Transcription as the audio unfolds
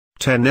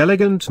10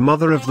 Elegant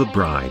Mother of the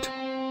Bride.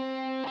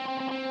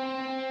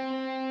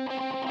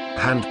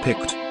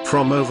 Handpicked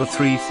from over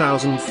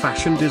 3,000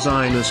 fashion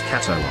designers'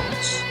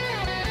 catalogs.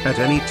 At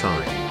any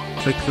time,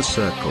 click the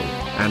circle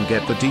and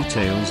get the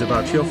details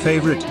about your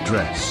favorite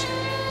dress.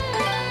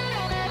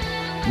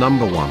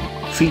 Number 1,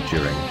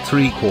 featuring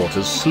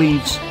 3/4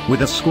 sleeves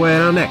with a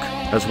square neck,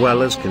 as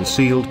well as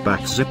concealed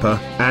back zipper,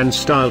 and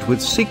styled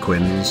with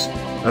sequins,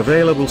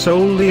 available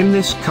solely in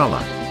this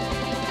color.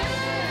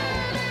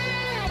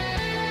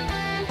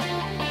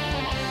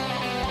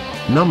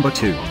 Number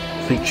 2,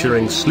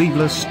 featuring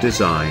sleeveless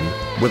design,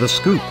 with a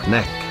scoop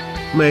neck,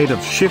 made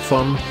of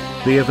chiffon.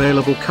 The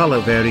available color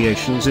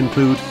variations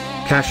include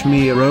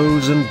cashmere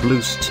rose and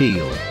blue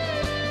teal.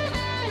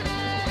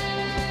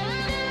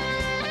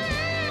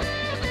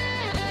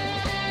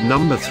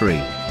 Number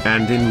 3,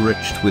 and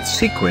enriched with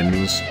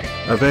sequins,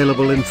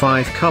 available in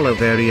 5 color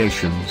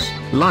variations,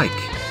 like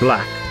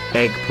black,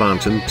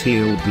 eggplant and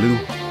teal blue.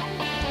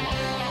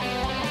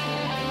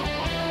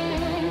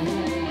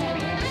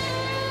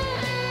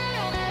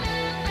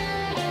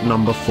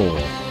 Number 4,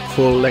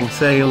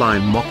 full-length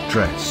A-line mock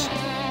dress,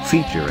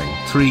 featuring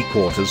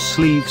 3/4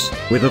 sleeves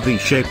with a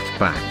V-shaped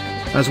back,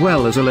 as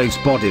well as a lace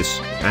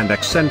bodice, and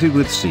accented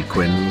with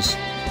sequins,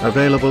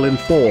 available in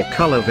 4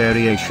 color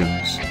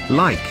variations,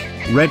 like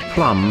red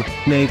plum,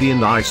 navy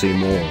and icy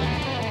mauve.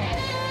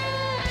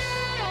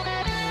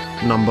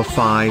 Number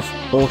 5,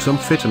 autumn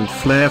fit and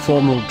flare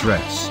formal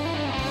dress,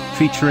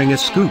 featuring a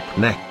scoop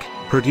neck,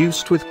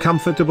 produced with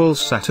comfortable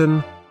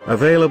satin,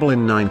 available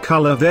in 9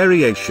 color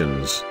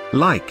variations,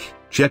 like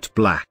jet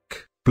black,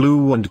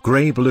 blue and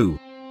gray blue.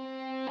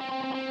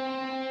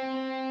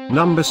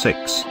 Number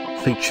 6,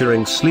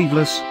 featuring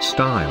sleeveless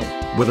style,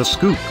 with a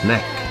scoop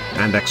neck,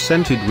 and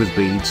accented with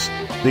beads.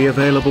 The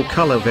available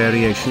color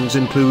variations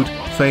include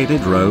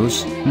faded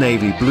rose,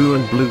 navy blue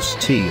and blue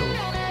teal.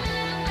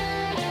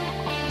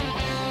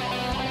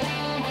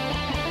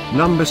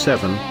 Number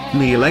 7,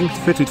 knee-length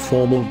fitted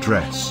formal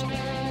dress,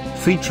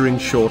 featuring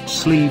short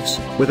sleeves,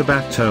 with a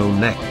bateau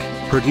neck,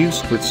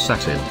 produced with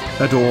satin,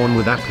 adorned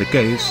with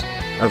appliques,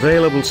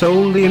 available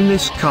solely in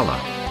this color.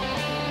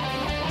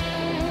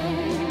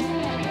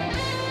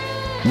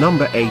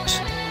 Number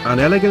 8, an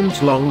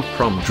elegant long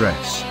prom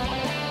dress,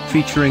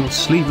 featuring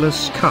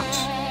sleeveless cut,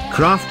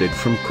 crafted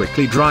from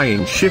quickly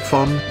drying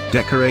chiffon,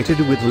 decorated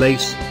with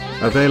lace,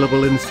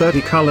 available in 30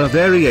 color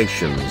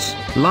variations,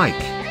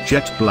 like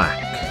jet black,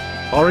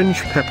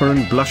 orange pepper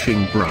and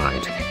blushing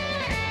bride.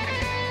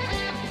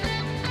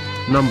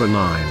 Number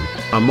 9,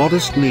 a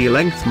modest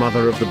knee-length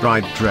mother of the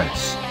bride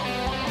dress,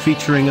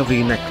 featuring a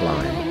V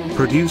neckline,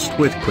 produced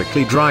with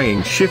quickly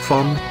drying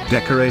chiffon,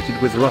 decorated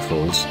with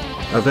ruffles,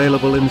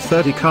 available in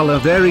 30 color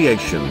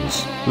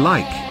variations,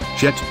 like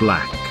jet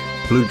black,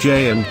 blue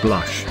jay and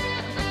blush.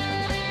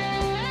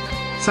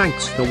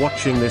 Thanks for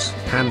watching this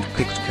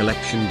hand-picked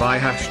collection by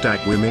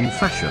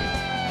 #WomensFashion.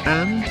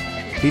 And,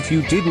 if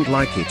you didn't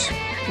like it,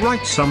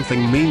 write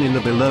something mean in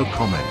the below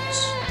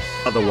comments.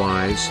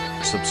 Otherwise,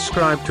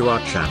 subscribe to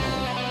our channel.